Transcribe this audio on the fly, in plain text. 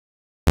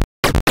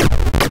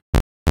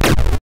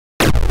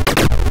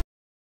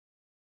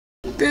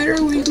Better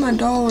leave my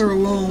dollar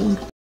alone.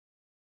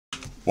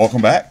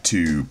 Welcome back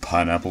to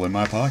Pineapple in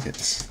My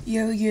Pockets.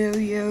 Yo, yo,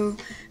 yo.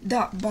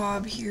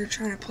 dotBob here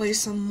trying to play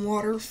some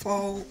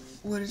waterfall.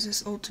 What is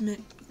this? Ultimate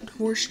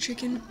horse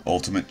chicken?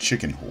 Ultimate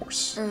chicken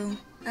horse. Oh,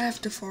 I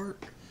have to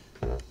fart.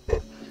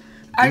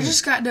 I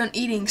just got done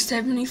eating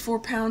 74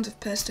 pounds of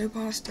pesto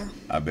pasta.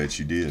 I bet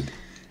you did.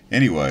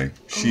 Anyway,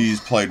 she's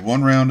played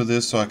one round of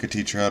this so I could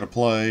teach her how to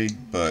play,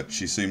 but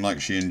she seemed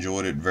like she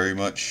enjoyed it very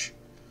much.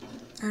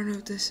 I don't know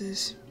what this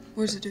is.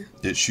 What does it do?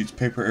 It shoots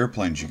paper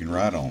airplanes you can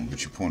ride on,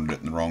 but you pointed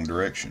it in the wrong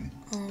direction.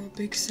 Oh,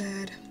 big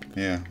sad.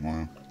 Yeah,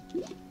 well.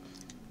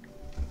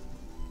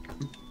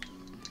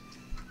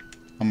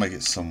 I'll make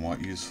it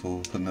somewhat useful,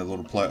 putting that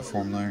little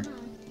platform there.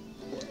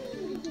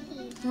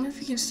 I wonder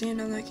if you can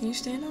stand on that. Can you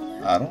stand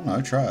on that? I don't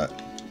know, try it.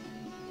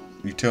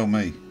 You tell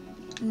me.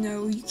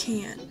 No, you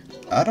can't.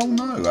 I don't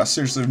know. I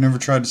seriously have never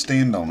tried to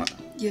stand on it.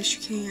 Yes,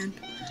 you can.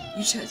 You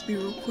just have to be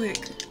real quick.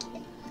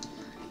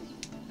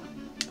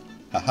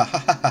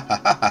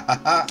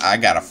 I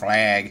got a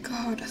flag.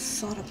 God, a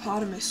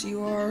thoughtopotamus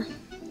you are.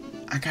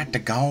 I got the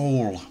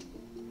goal.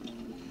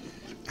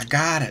 I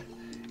got it.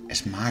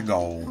 It's my I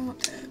goal.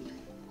 want that.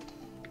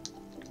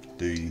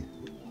 Do you?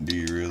 Do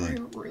you really?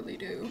 I really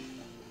do.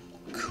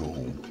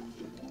 Cool.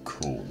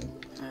 Cool.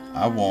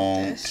 I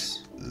want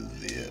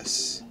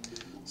this.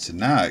 So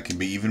now it can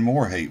be even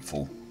more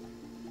hateful.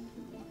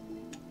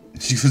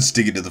 You would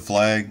stick it to the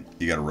flag.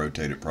 You gotta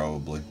rotate it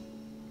probably.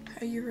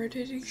 How you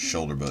rotating?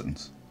 Shoulder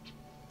buttons.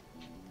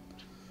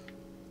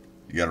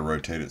 You gotta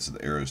rotate it so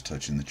the arrow's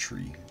touching the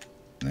tree.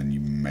 And then you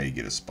may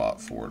get a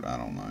spot for it. I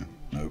don't know.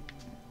 Nope.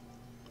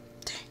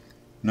 Dang.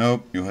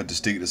 Nope. You'll have to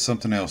stick it to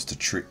something else to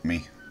trick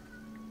me.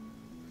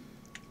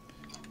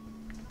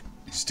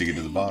 Stick it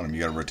to the bottom.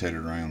 You gotta rotate it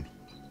around.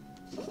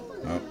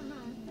 Oh.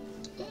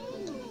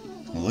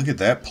 Well, look at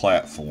that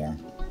platform.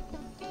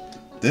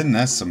 Then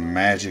that's some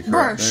magic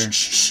right there.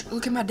 Shh.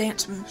 Look at my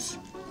dance moves.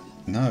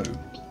 No.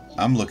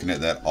 I'm looking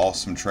at that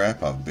awesome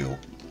trap I've built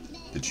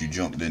that you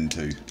jumped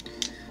into.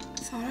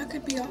 I thought I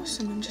could be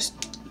awesome and just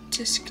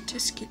tisk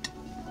it.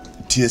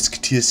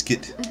 Tisk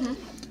it.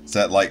 Is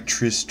that like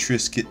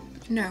Trisket?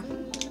 No.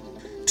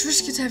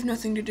 Triscuits have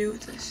nothing to do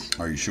with this.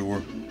 Are you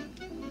sure?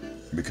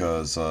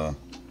 Because I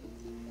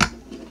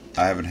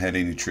haven't had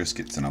any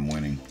Triscuits and I'm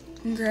winning.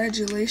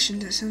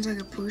 Congratulations, that sounds like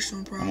a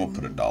personal problem. I'm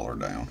gonna put $1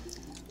 down.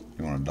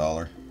 You want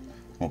 $1? I'm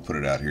gonna put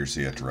it out here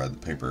so you have to ride the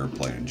paper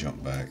airplane and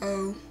jump back.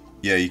 Oh.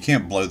 Yeah, you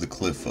can't blow the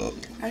cliff up.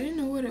 I didn't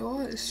know what it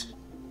was.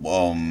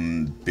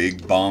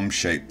 Big bomb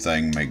shaped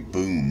thing make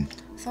boom.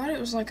 I thought it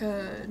was like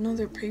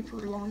another paper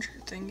launcher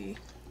thingy.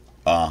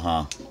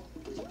 Uh-huh.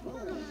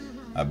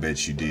 I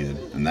bet you did.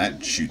 And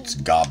that shoots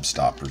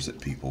gobstoppers at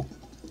people.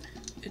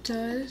 It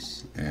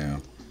does? Yeah.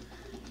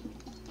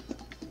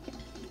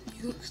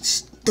 You look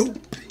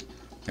stupid.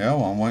 Yeah,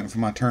 well, I'm waiting for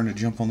my turn to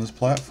jump on this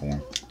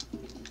platform.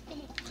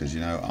 Because,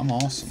 you know, I'm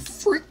awesome.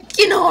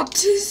 Freaking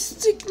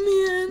autistic,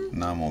 man.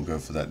 Now I'm going to go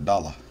for that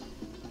 $1.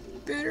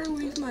 Better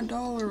leave my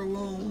dollar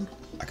alone.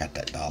 I got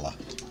that $1.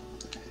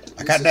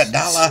 I got that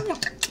 $1.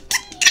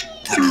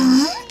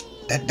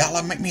 That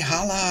 $1 make me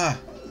holla.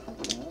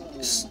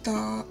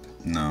 Stop.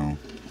 No.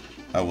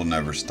 I will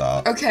never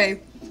stop.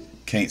 Okay.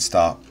 Can't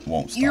stop,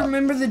 won't stop. You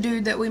remember the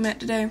dude that we met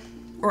today?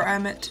 Or I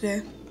met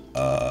today?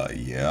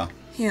 Yeah.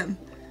 Him.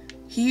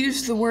 He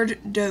used the word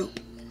dope,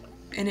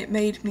 and it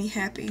made me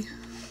happy.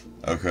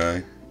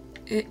 Okay.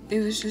 It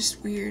was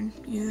just weird,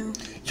 you know?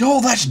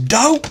 Yo, that's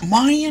dope,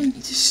 man!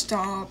 Just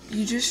stop.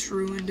 You just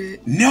ruined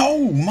it.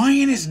 No,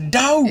 man, it's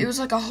dope! It was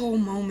like a whole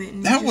moment.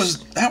 And That was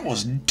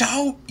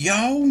dope,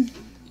 yo! You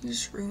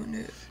just ruined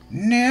it.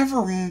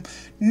 Never,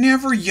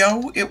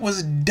 yo, it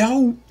was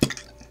dope!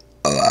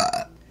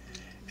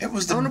 It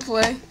was I want to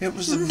play. It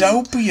was the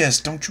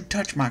dopiest. Don't you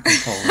touch my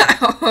controller.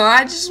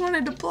 I just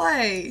wanted to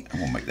play. I'm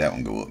gonna make that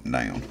one go up and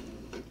down.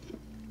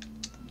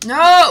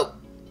 No!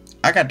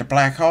 I got the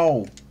black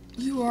hole.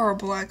 You are a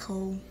black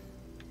hole.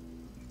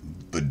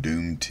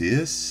 Badoom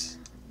tis?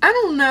 I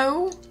don't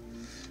know.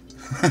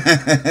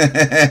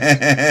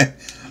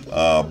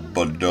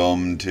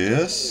 Badum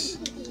tis?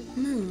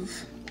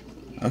 Move.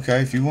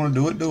 Okay, if you want to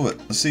do it, do it.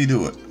 Let's see you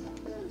do it.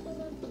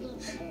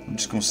 I'm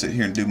just gonna sit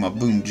here and do my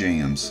boom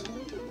jams.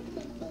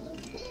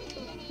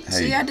 Hey,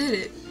 See, I did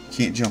it. You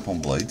can't jump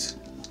on blades.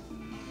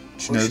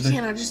 Of course you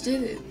can, I just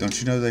did it. Don't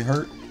you know they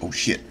hurt? Oh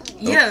shit.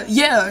 Yeah.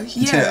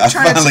 I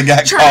finally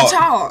got caught. Trying to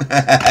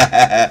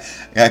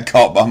talk. Got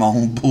caught by my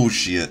own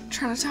bullshit.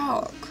 Trying to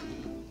talk.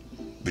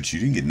 But you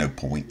didn't get no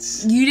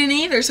points. You didn't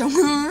either, so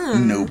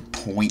No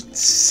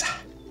points.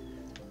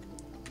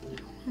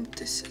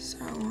 This is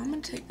I'm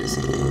gonna take this.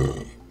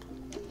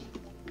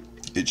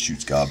 It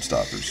shoots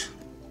gobstoppers.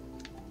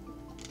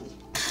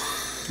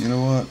 You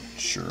know what?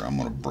 Sure, I'm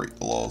gonna break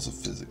the laws of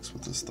physics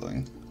with this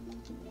thing.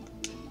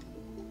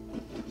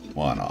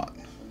 Why not?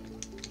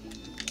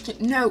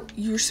 No,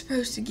 you were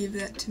supposed to give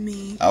that to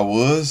me. I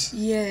was?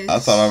 Yes. I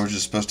thought I was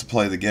just supposed to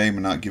play the game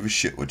and not give a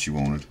shit what you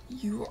wanted.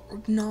 You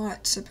are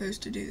not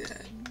supposed to do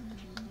that.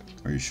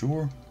 Are you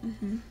sure?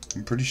 Mm-hmm.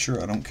 I'm pretty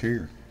sure I don't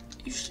care.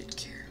 You should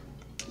care.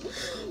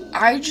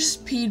 I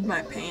just peed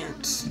my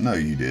pants. No,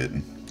 you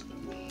didn't.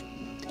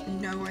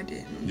 No, I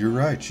didn't. You're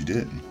right, you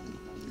didn't.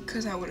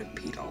 Because I would have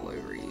peed all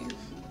over you.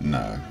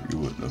 No, you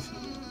wouldn't have.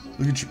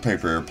 Look at your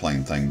paper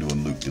airplane thing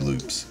doing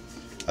loop-de-loops.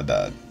 I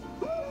died.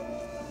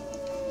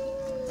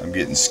 I'm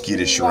getting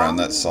skittish around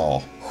that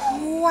saw.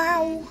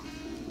 Wow.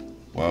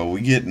 Well,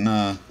 we getting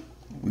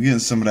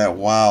some of that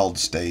wild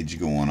stage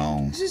going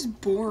on. This is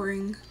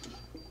boring.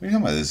 What are you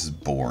talking about? This is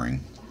boring.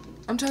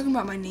 I'm talking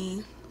about my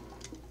knee.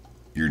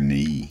 Your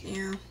knee.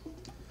 Yeah.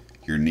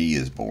 Your knee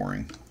is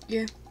boring.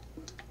 Yeah.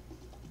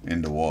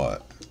 Into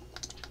what?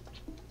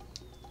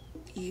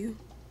 You.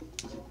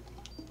 I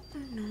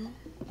don't know.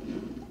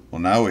 Well,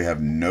 now we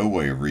have no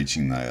way of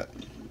reaching that.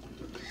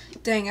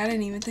 Dang, I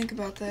didn't even think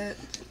about that.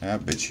 I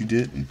bet you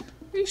didn't.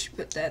 You should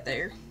put that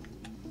there.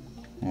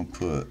 I'm gonna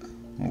put.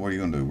 Well, what are you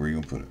gonna do? Where are you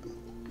gonna put it?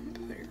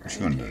 Put it What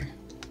you gonna do?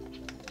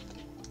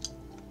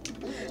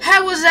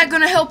 How is that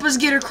gonna help us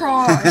get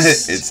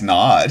across? It's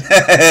not.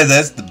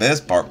 That's the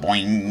best part.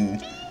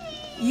 Boing.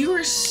 You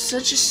are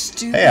such a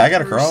stupid Hey, I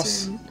got person.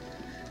 across.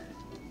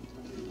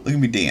 Look at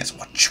me dance. You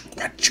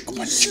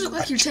just look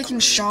like you're taking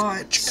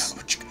shots.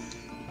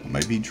 I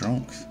may be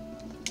drunk.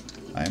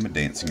 I am a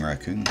dancing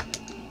raccoon.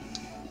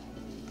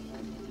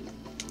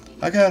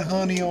 I got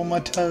honey on my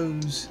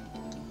toes.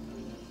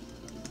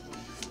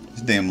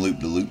 This damn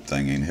loop-de-loop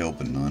thing ain't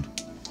helping none.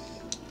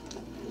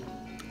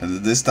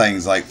 And this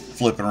thing's like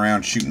flipping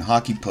around shooting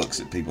hockey pucks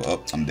at people.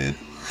 Oh, I'm dead.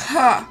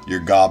 Ha! Your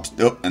gobs.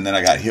 Oh, and then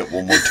I got hit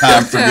one more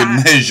time for good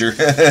measure.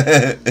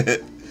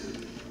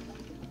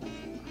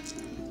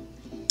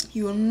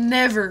 You will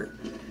never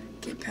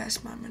get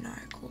past my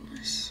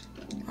maniacalness.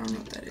 I don't know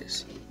what that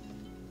is.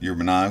 Your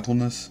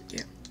maniacalness?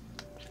 Yeah.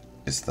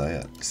 It's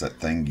that. It's that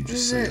thing you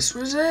just said. What is this?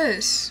 What is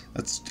this?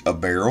 That's a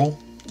barrel.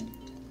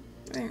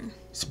 There.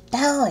 It's a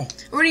barrel.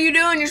 What are you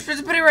doing? You're supposed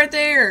to put it right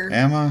there.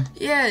 Am I?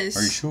 Yes.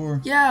 Are you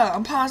sure? Yeah,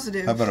 I'm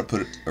positive. How about I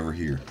put it over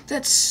here?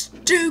 That's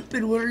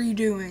stupid. What are you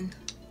doing?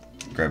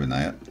 Grabbing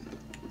that.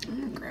 I'm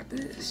gonna grab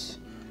this.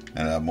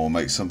 And I'm going to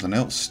make something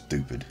else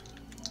stupid.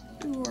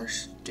 You are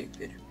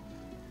stupid.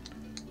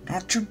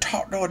 Don't you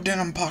talk to a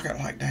denim pocket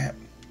like that.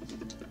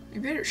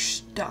 You better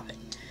stop it.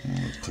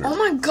 Put Oh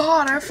my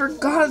god, I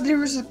forgot there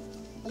was a...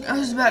 I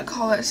was about to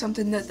call that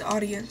something that the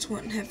audience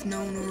wouldn't have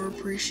known or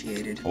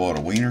appreciated. What,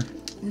 a wiener?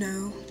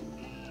 No.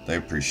 They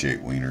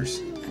appreciate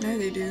wieners. I know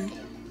they do.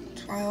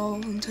 That's why all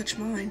of them touch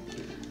mine.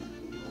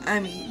 I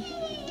mean...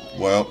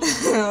 Well,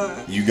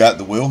 you got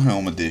the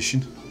Wilhelm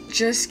edition.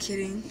 Just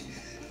kidding.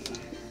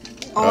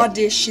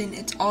 Audition.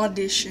 It's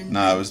audition.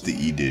 No, it was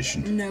the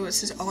edition. No, it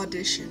says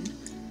audition.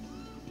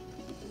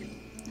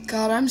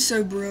 God, I'm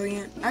so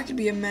brilliant. I could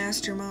be a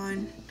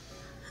mastermind.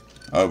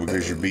 Oh,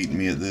 because you're beating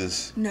me at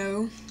this?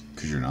 No.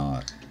 Because you're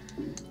not.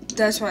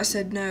 That's why I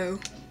said no.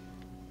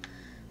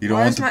 You don't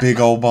want the big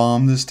old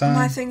bomb this time?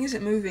 My thing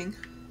isn't moving.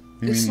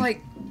 It's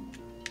like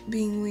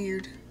being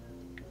weird.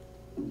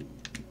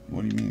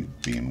 What do you mean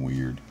being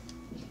weird?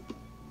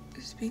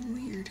 It's being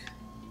weird.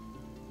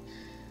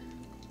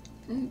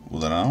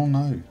 Well, then I don't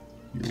know.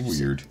 You're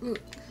weird.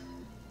 Look.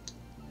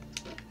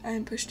 I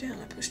didn't push down,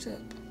 I pushed up.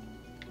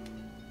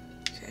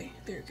 Okay,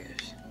 there it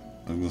goes.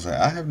 I was going to say,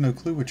 I have no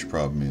clue what your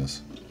problem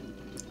is.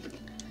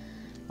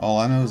 All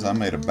I know is I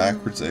made a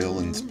backwards L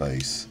in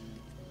space.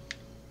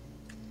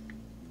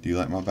 Do you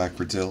like my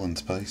backwards L in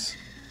space?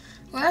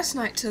 Last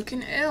night took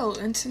an L,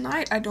 and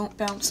tonight I don't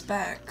bounce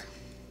back.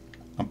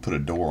 I'll put a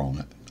door on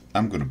it.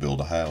 I'm going to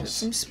build a Put house.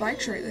 some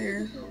spikes right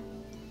there.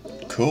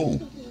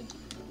 Cool.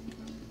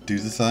 Do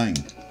the thing.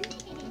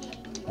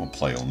 I'll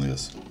play on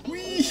this.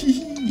 Whee!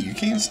 You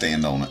can't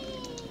stand on it.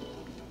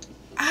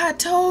 I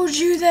told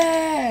you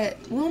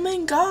that!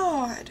 Woman,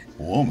 God!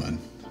 Woman?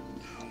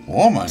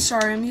 Woman?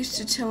 Sorry, I'm used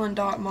to telling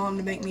dotMom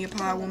to make me a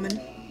pie woman.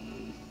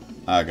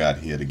 I got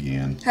hit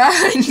again.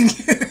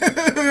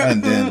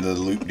 And then the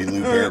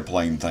loop-de-loop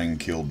airplane thing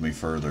killed me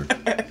further.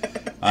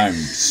 I'm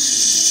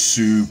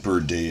super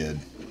dead.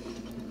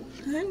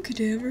 I'm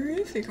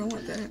cadaverific. I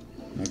want that.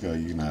 Okay,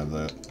 you can have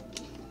that.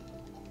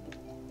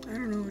 I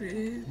don't know what it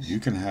is. You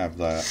can have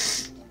that.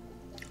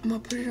 I'm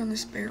gonna put it on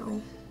this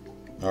barrel.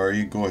 Alright,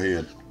 you go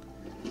ahead.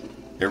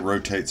 It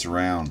rotates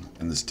around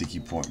and the sticky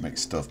point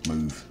makes stuff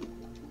move.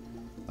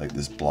 Like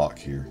this block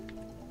here.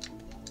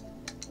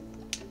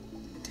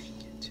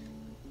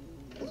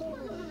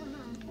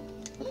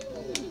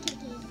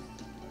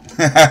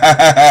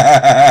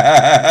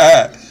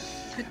 I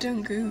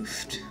done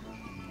goofed.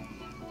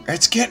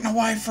 It's getting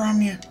away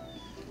from you.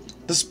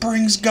 The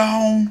spring's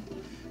gone.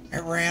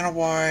 It ran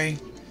away.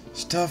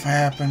 Stuff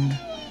happened.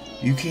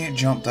 You can't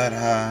jump that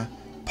high.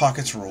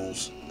 Pokkits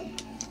rules.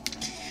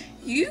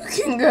 You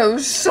can go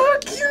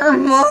suck your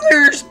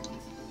mother's...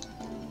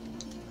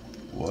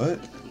 What?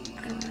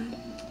 I don't know.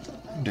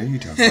 How dare you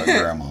talk about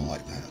Grandma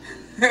like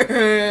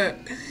that?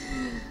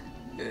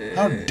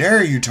 How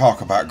dare you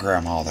talk about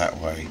Grandma that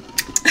way?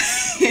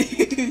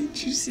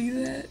 Did you see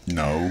that?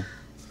 No.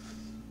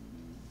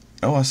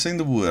 Oh, I seen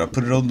the wood. I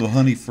put it on the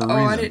honey for a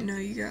reason. Oh, I didn't know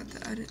you got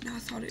that. I didn't know. I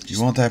thought it just...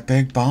 You want that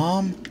big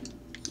bomb?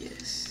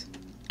 Yes.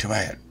 Too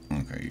bad.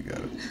 Okay, you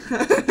got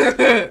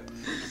it.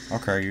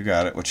 Okay, you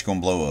got it. What you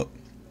gonna blow up?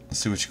 Let's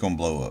see what you gonna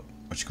blow up.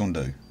 What you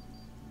gonna do?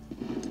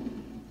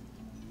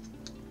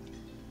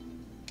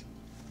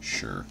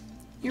 Sure.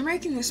 You're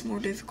making this more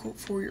difficult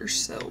for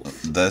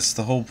yourself. That's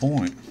the whole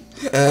point.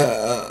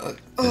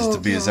 Is to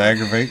be as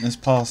aggravating as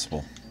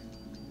possible.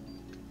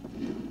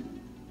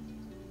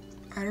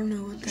 I don't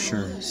know what that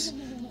was.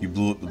 You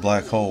blew up the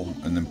black hole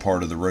and then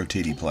part of the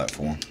rotatey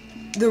platform.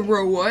 The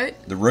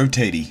what? The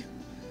rotatey.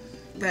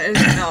 That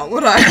is not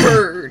what I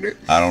heard.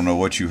 I don't know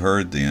what you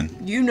heard then.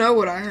 You know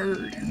what I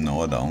heard.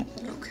 No, I don't.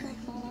 Okay.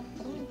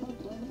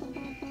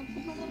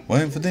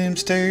 Waiting for them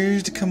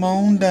stairs to come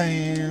on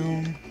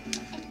down.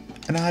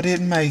 And I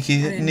didn't make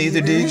it,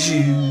 neither did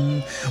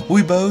you.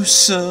 We both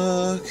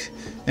suck.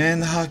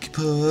 And the hockey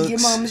pucks. Your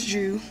mom's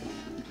Jew.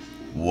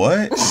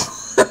 What?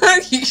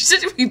 You said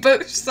we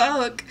both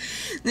suck.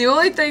 The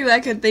only thing that I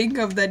could think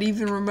of that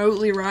even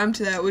remotely rhymed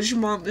to that was your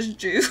mama's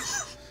Jew.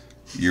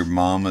 Your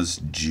mama's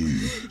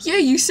Jew. Yeah,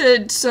 you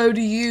said so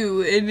do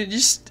you, and it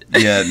just...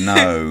 Yeah,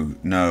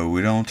 no,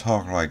 we don't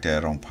talk like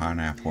that on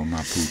Pineapple and my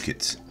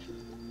Pokkits.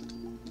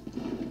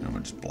 I'm gonna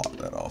just block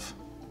that off.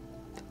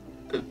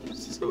 I'm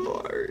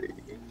sorry.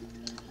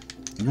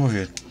 Go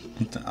ahead.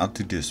 I'll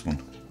do this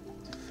one.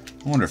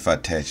 I wonder if I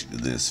attach it to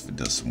this, if it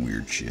does some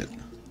weird shit.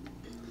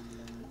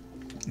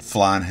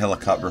 Flying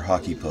helicopter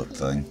hockey puck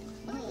thing.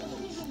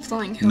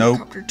 Flying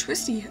helicopter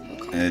twisty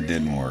helicopter. It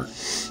didn't work.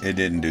 It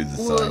didn't do the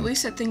thing. Well, at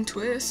least that thing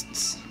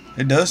twists.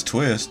 It does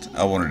twist.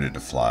 I wanted it to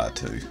fly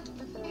too.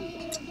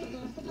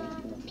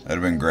 That'd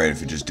have been great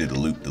if it just did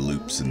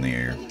loop-de-loops in the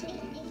air.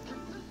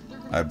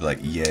 I'd be like,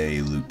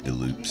 yay,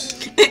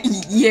 loop-de-loops.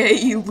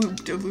 Yay,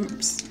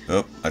 loop-de-loops.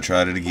 Oh, I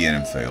tried it again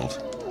and failed.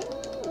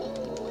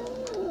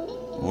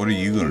 What are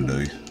you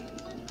gonna do?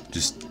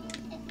 Just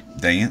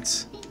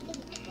dance?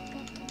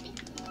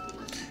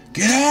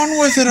 Get on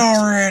with it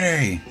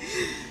already!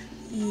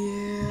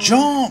 Yeah.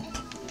 Jump!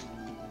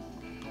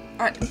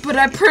 But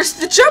I pressed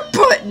the jump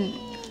button!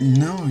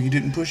 No, you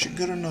didn't push it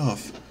good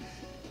enough.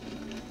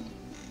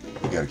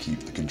 You gotta keep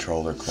the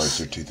controller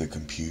closer to the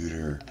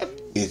computer.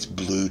 It's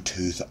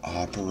Bluetooth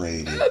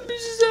operated. I'm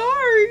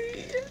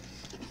sorry.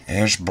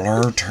 It's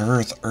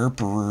Bluetooth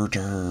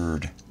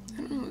operated. I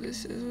don't know what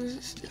this is. What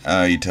is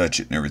this? You touch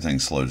it and everything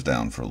slows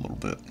down for a little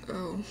bit.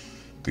 Oh.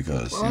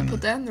 Because, well, I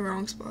put that in the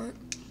wrong spot.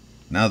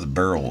 Now the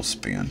barrel will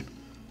spin.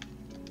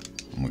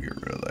 I'm gonna get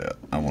rid of that.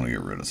 I want to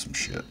get rid of some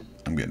shit.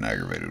 I'm getting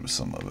aggravated with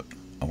some of it.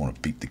 I want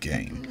to beat the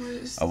game.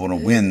 I want to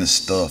win the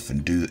stuff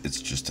and do...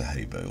 It's just a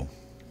hay bale.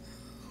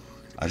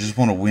 I just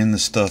want to win the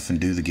stuff and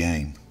do the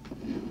game.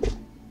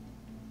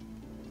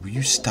 Will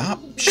you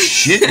stop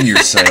shitting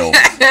yourself?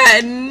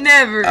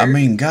 Never. I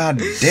mean,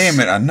 god damn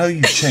it. I know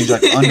you've changed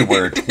like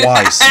underwear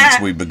twice since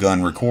we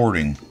begun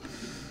recording.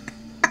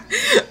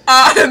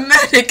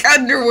 Automatic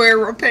underwear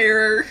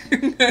repairer.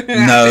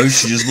 No,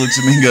 she just looks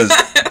at me and goes,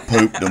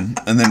 pooped them,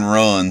 and then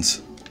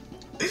runs.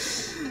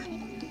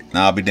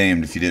 Now, I'll be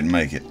damned if you didn't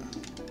make it.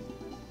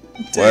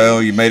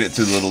 Well, you made it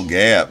through the little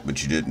gap,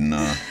 but you didn't,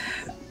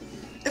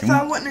 If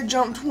I wouldn't have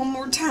jumped one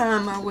more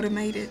time, I would have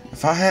made it.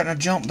 If I hadn't have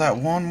jumped that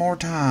one more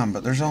time,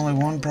 but there's only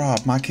one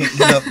problem. I can't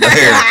get up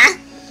there.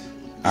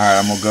 Alright,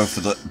 I'm gonna go for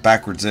the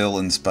backwards L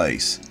in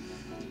space.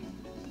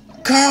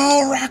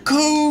 Call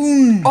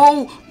raccoon!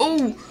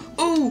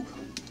 Oh!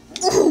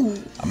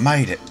 I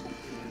made it.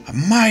 I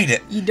made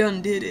it. You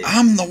done did it.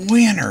 I'm the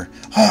winner.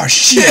 Oh,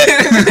 shit.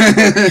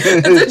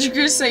 I thought you were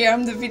going to say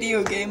I'm the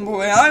video game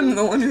boy. I'm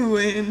the one who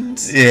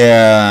wins.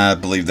 Yeah, I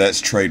believe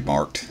that's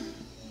trademarked.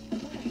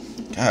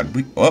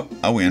 God,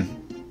 I win.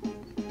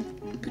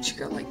 But you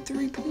got like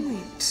 3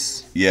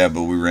 points. Yeah,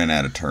 but we ran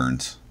out of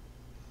turns.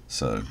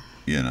 So,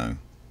 you know,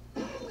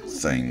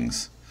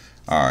 things.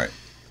 Alright,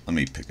 let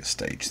me pick a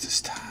stage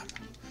this time.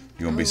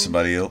 You gonna be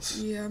somebody else?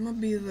 Yeah, I'm gonna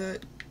be the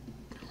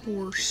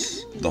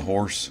horse. The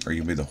horse? Are you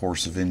gonna be the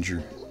horse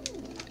avenger?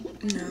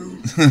 No.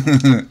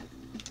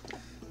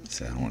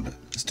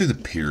 Let's do the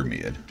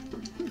pyramid.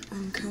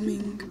 I'm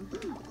coming.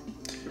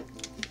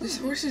 This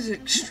horse has an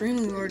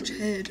extremely large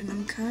head, and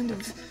I'm kind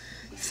of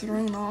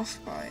thrown off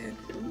by it.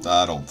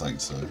 I don't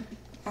think so.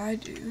 I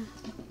do.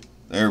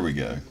 There we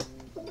go.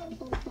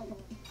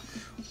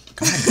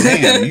 God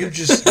damn, you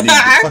just need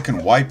to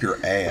fucking wipe your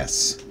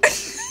ass.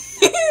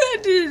 I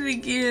did it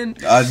again.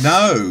 I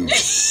know.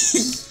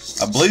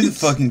 I believe the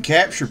fucking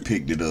capture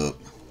picked it up.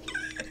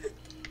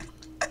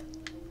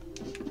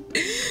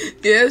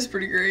 Yeah, it's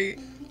pretty great.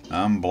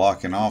 I'm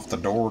blocking off the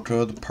door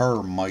to the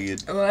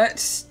pyramid. Oh, that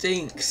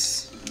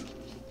stinks.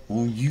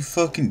 Well, you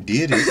fucking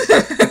did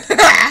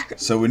it.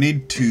 So we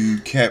need to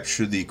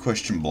capture the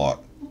question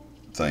block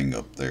thing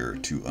up there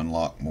to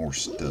unlock more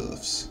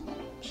stuffs.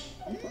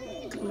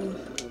 Cool.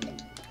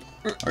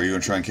 Are you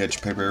gonna try and catch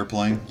a paper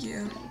airplane?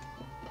 Yeah.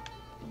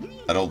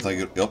 I don't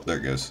think it... Oh, there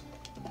it goes.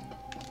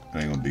 It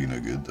ain't gonna do no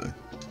good, though.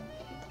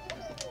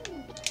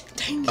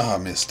 Dang it. Oh, I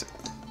missed it.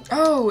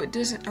 Oh, it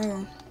doesn't...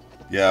 Oh.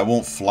 Yeah, I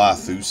won't fly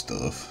through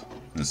stuff.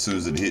 As soon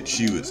as it hits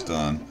you, it's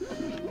done.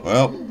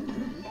 Well.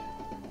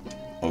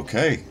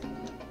 Okay.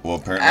 Well,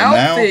 apparently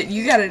outfit. now...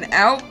 You got an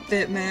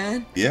outfit,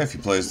 man. Yeah, if you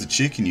play as the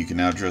chicken, you can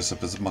now dress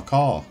up as a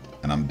macaw.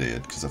 And I'm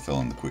dead because I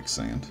fell in the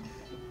quicksand.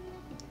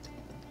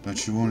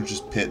 Don't you want to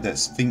just pet that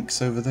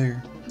sphinx over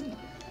there?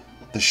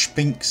 The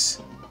sphinx.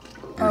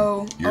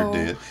 You're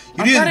dead.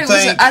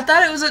 I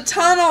thought it was a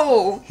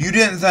tunnel. You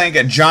didn't think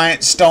a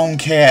giant stone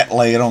cat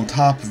laid on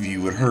top of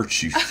you would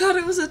hurt you. I thought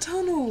it was a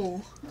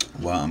tunnel.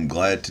 Well, I'm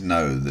glad to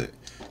know that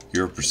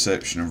your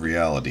perception of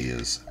reality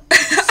is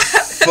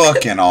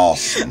fucking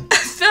awesome. I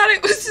thought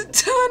it was a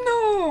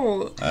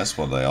tunnel. That's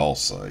what they all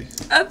say.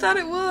 I thought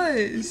it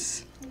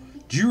was.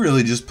 Did you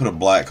really just put a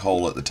black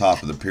hole at the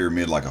top of the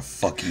pyramid like a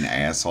fucking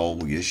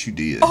asshole? Yes, you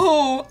did.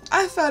 Oh,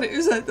 I thought it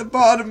was at the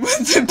bottom of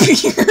the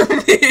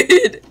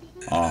pyramid.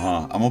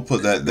 Uh-huh. I'm gonna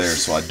put that there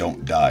so I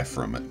don't die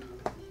from it.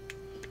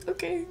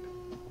 Okay.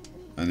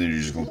 And then you're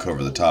just gonna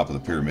cover the top of the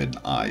pyramid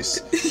in ice.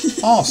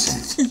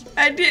 Awesome.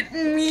 I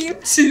didn't mean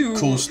to.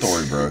 Cool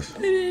story, bro.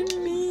 I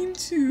didn't mean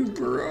to,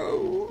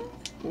 bro.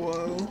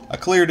 Whoa. I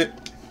cleared it.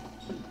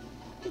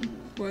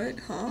 What?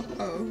 Huh?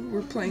 Oh,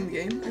 we're playing the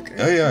game? Okay.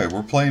 Oh yeah,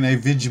 we're playing a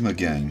Vigima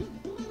game.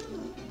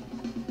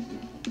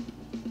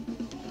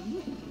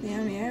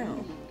 Meow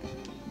meow.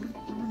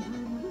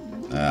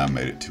 I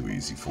made it too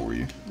easy for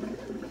you.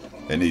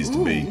 It needs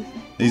to be.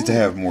 Needs to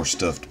have more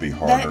stuff to be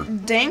harder.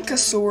 That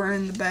Dankosaur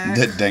in the back.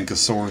 That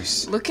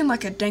Dankosaurus. Looking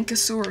like a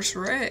Dankosaurus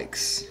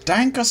Rex.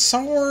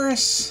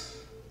 Dankosaurus!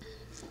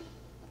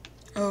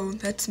 Oh,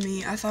 that's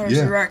me. I thought it was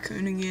a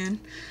raccoon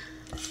again.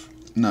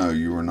 No,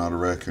 you are not a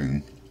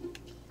raccoon.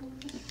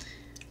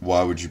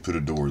 Why would you put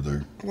a door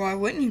there? Why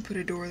wouldn't you put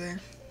a door there?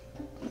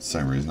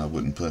 Same reason I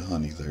wouldn't put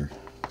honey there.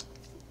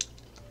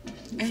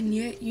 And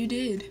yet you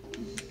did.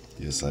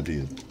 Yes, I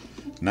did.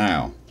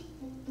 Now.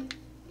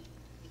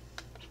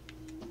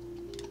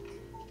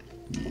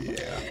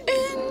 Yeah.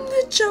 In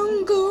the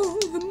jungle,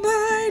 the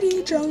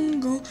mighty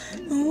jungle,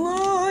 the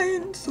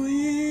lion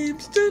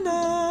sleeps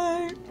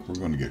tonight. We're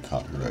going to get a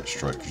copyright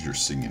strike because your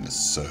singing is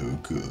so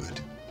good.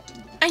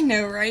 I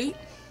know, right?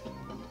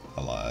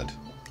 I lied.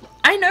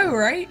 I know,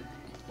 right?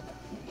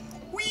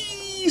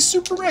 Whee!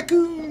 Super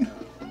raccoon!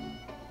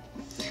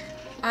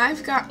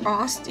 I've got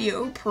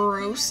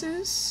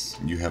osteoporosis.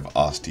 You have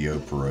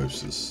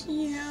osteoporosis.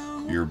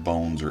 Yeah. Your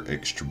bones are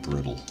extra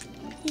brittle.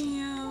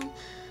 Yeah.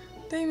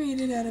 They made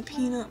it out of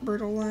peanut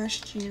brittle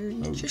last year.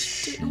 It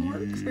just didn't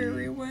work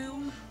very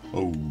well.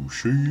 Oh,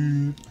 shit.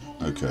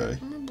 Okay.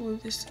 I'm gonna blow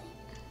this up.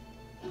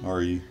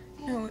 Are you?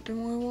 No, I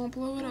won't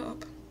blow it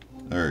up.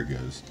 There it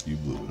goes. You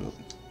blew it up.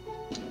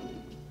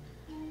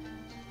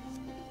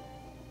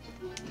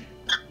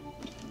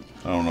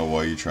 I don't know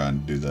why you're trying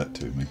to do that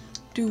to me.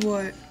 Do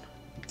what?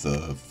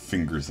 The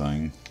finger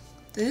thing.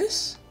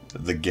 This?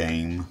 The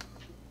game.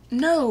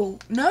 No,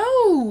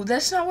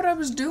 that's not what I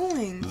was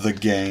doing. The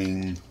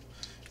game.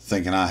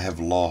 Thinking I have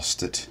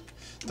lost it.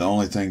 The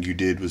only thing you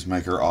did was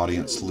make our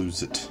audience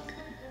lose it.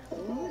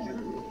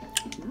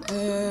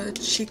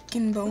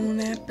 Chicken bone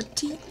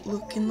appetit,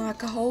 looking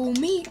like a whole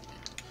meat.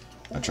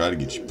 I tried to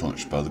get you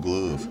punched by the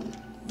glove.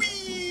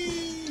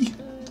 Whee!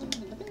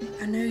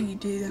 I know you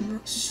did, I'm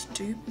not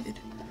stupid.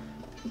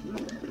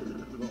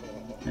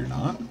 You're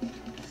not?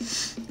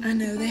 I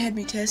know, they had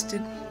me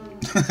tested.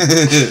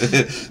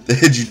 They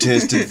had you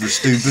tested for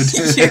stupid?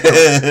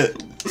 Yeah.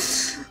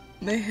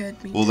 They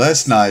had me Well,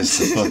 that's nice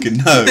to fucking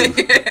know.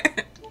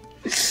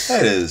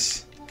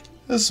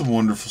 That's some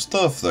wonderful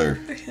stuff there.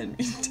 They had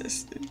me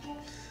tested.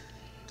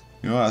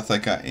 You know what? I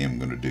think I am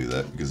going to do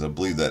that because I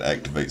believe that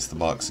activates the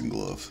boxing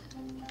glove.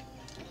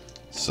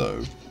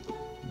 So,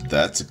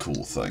 that's a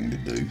cool thing to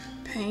do.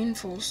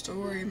 Painful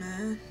story,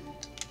 man.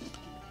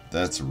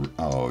 That's...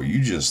 Oh,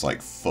 you just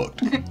like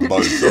fucked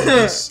both of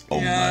us. Oh,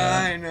 yeah,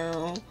 man. I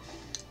know.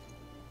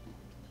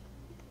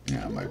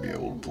 Yeah, I might be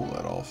able to pull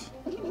that off.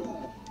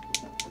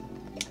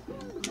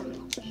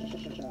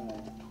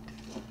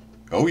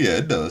 Oh, yeah,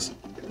 it does.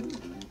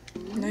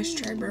 Nice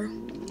try, bro.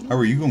 How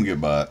are you going to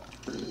get by it?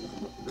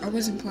 I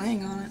wasn't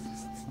playing on it.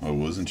 Oh,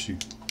 wasn't you?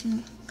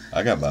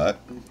 I got by it.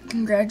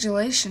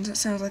 Congratulations. That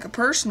sounds like a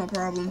personal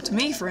problem to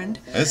me, friend.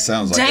 It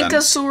sounds like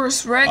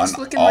Dankosaurus Rex an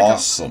looking like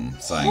awesome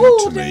thing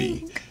to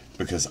me.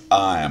 Because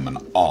I am an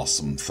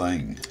awesome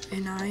thing.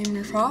 And I am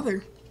your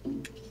father.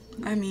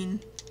 I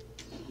mean...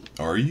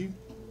 Are you?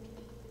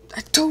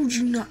 I told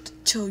you not to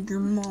tell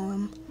your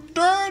mom.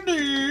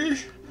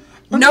 Daddy!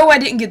 No, I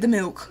didn't get the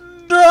milk.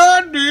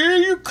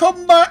 Daddy, you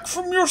come back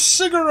from your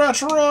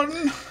cigarette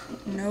run.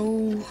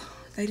 No,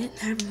 they didn't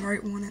have the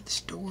right one at the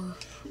store.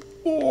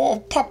 Oh,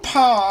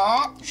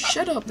 Papa.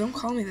 Shut up, don't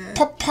call me that.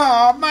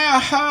 Papa, may I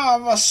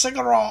have a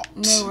cigarette?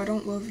 No, I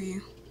don't love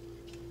you.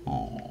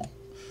 Oh,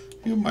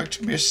 you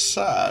make me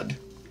sad.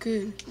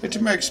 Good.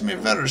 It makes me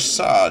very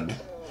sad.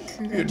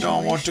 You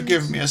don't want to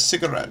give me a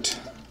cigarette.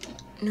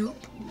 Nope.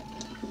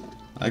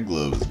 That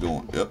glove is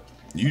going... Yep.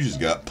 You just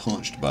got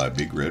punched by a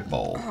big red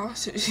ball. Oh,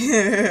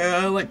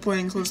 yeah, I like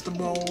playing close to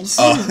balls.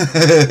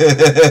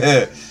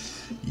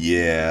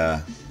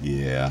 Yeah.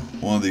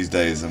 One of these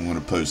days I'm going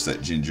to post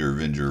that Ginger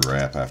Avenger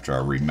rap after I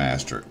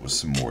remaster it with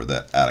some more of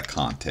that out of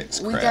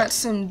context crap. We got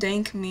some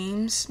dank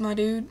memes, my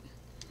dude.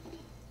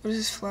 What does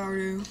this flower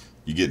do?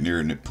 You get near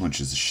it and it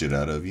punches the shit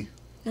out of you.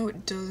 No,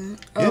 it doesn't.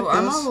 Yeah, Oh,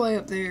 I'm all the way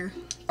up there.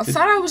 I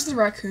thought I was the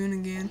raccoon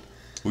again.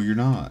 Well, you're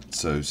not,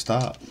 so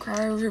stop.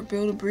 Cry over it,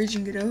 build a bridge,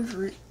 and get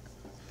over it.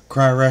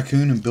 Cry a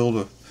raccoon and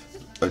build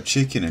a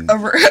chicken and...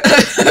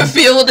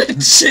 Build a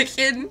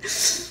chicken.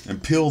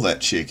 And peel that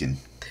chicken.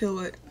 Peel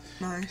it.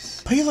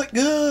 Nice. Peel it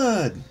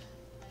good.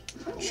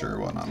 Sure,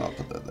 why not? I'll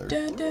put that there.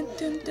 Dun, dun,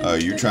 dun, dun, Oh,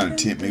 you're trying to dun,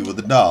 tempt me with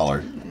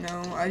 $1.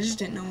 No, I just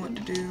didn't know what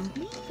to do.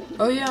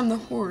 Oh yeah, I'm the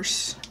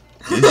horse.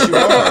 Yes, you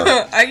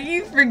are. I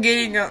keep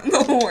forgetting I'm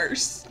the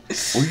horse.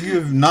 Well, you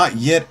have not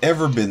yet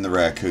ever been the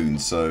raccoon,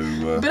 so...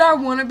 But I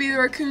want to be the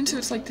raccoon, so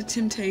it's like the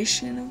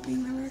temptation of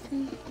being the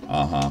raccoon.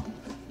 Uh-huh.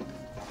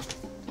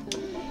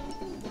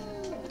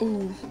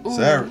 Ooh, ooh.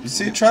 So, you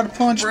see it try to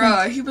punch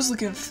Bruh, he was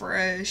looking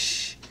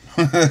fresh.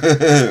 me?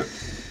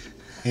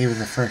 He was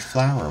a fresh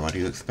flower. What do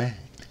you expect?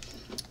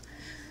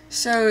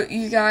 So,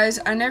 you guys,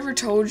 I never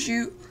told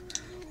you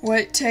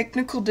what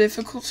technical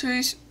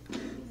difficulties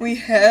we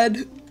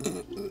had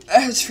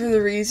as for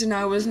the reason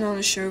I wasn't on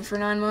the show for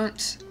 9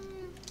 months.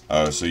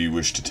 Oh, so you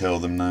wish to tell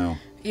them now?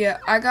 Yeah,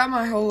 I got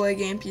my whole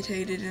leg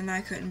amputated and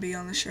I couldn't be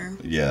on the show.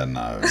 Yeah,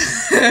 no.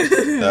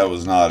 That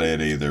was not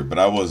it either, but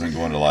I wasn't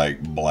going to,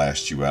 like,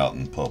 blast you out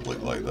in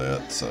public like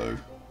that, so...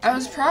 I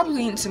was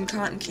probably eating some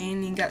cotton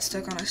candy and got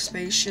stuck on a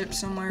spaceship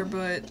somewhere,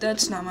 but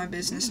that's not my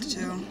business to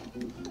tell.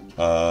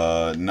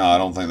 No, I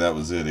don't think that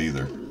was it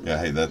either. Yeah,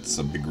 hey, that's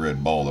a big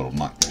red ball that'll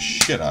knock the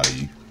shit out of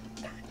you.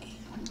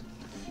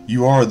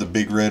 You are the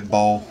big red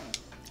ball.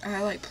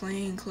 I like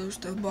playing close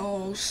to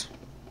balls.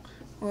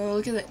 Well,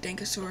 look at that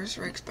Dankosaurus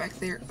Rex back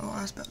there. Oh,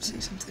 I was about to say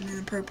something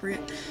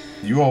inappropriate.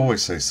 You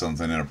always say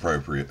something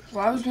inappropriate.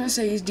 Well, I was going to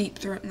say he's deep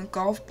throating a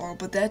golf ball,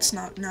 but that's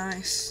not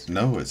nice.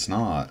 No, it's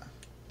not.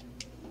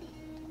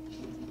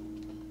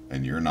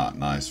 And you're not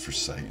nice for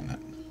saying it.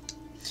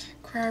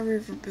 Cry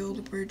river, build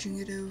a bridge and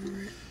get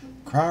over it.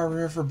 Cry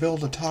river,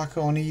 build a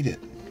taco and eat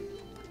it.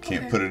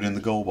 Can't put it in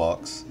the goal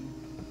box.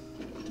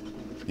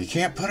 You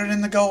can't put it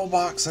in the goal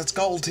box. That's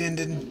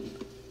goaltending.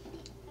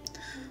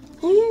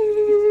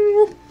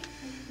 Ooh.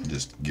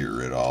 Just get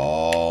rid of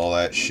all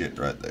that shit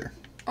right there.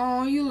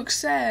 Oh, you look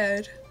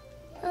sad.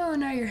 Oh,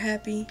 now you're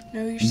happy.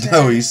 No, you're sad.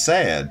 No, he's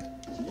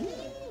sad.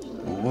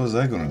 Well, what is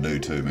that going to do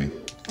to me?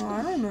 Oh,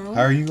 I don't know.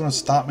 How are you going to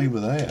stop me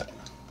with that?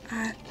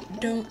 I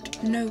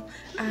don't know.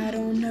 I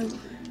don't know.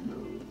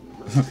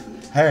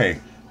 Hey,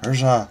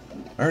 there's some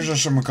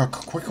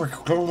quick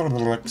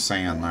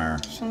sand there.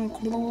 Some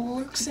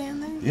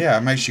quicksand there? Yeah,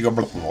 it makes you go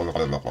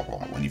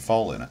when you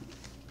fall in it.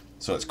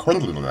 So it's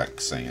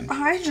sand.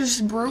 I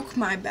just broke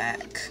my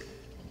back.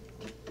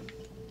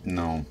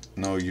 No,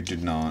 you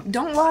did not.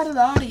 Don't lie to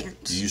the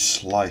audience. You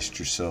sliced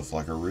yourself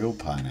like a real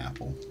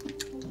pineapple.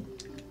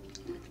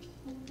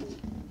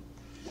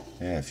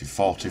 Yeah, if you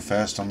fall too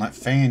fast on that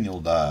fan,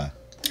 you'll die.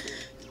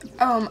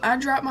 I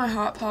dropped my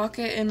Hot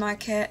Pocket and my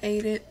cat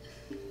ate it.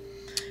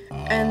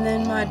 And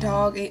then my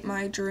dog ate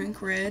my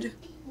drink red.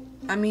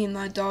 I mean,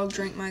 my dog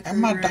drank my Code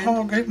And my Red.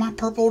 dog ate my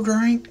purple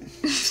drink.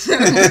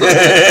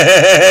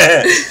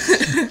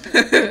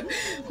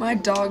 My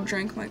dog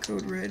drank my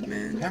Code Red,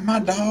 man. And my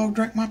dog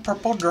drank my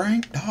purple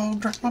drink. Dog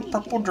drank my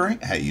purple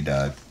drink. Hey, you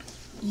died.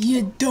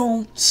 You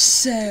don't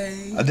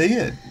say. I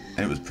did.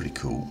 And it was pretty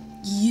cool.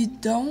 You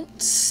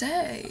don't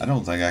say. I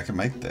don't think I can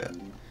make that.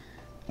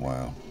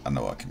 Wow. I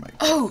know I can make that.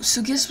 Oh,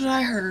 so guess what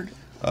I heard?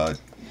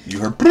 You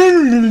heard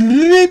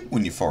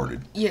when you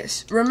farted.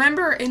 Yes.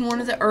 Remember in one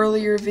of the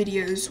earlier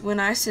videos when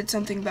I said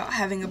something about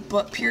having a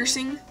butt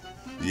piercing?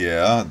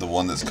 Yeah, the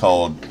one that's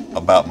called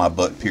About My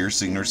Butt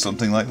Piercing or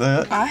something like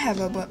that. I have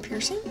a butt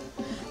piercing.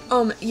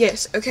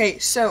 Yes. Okay,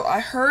 so I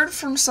heard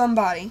from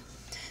somebody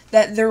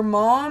that their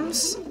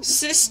mom's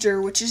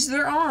sister, which is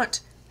their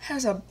aunt,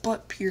 has a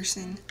butt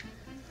piercing.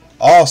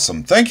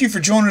 Awesome. Thank you for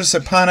joining us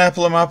at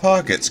Pineapple in My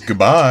Pockets.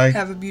 Goodbye.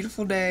 Have a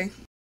beautiful day.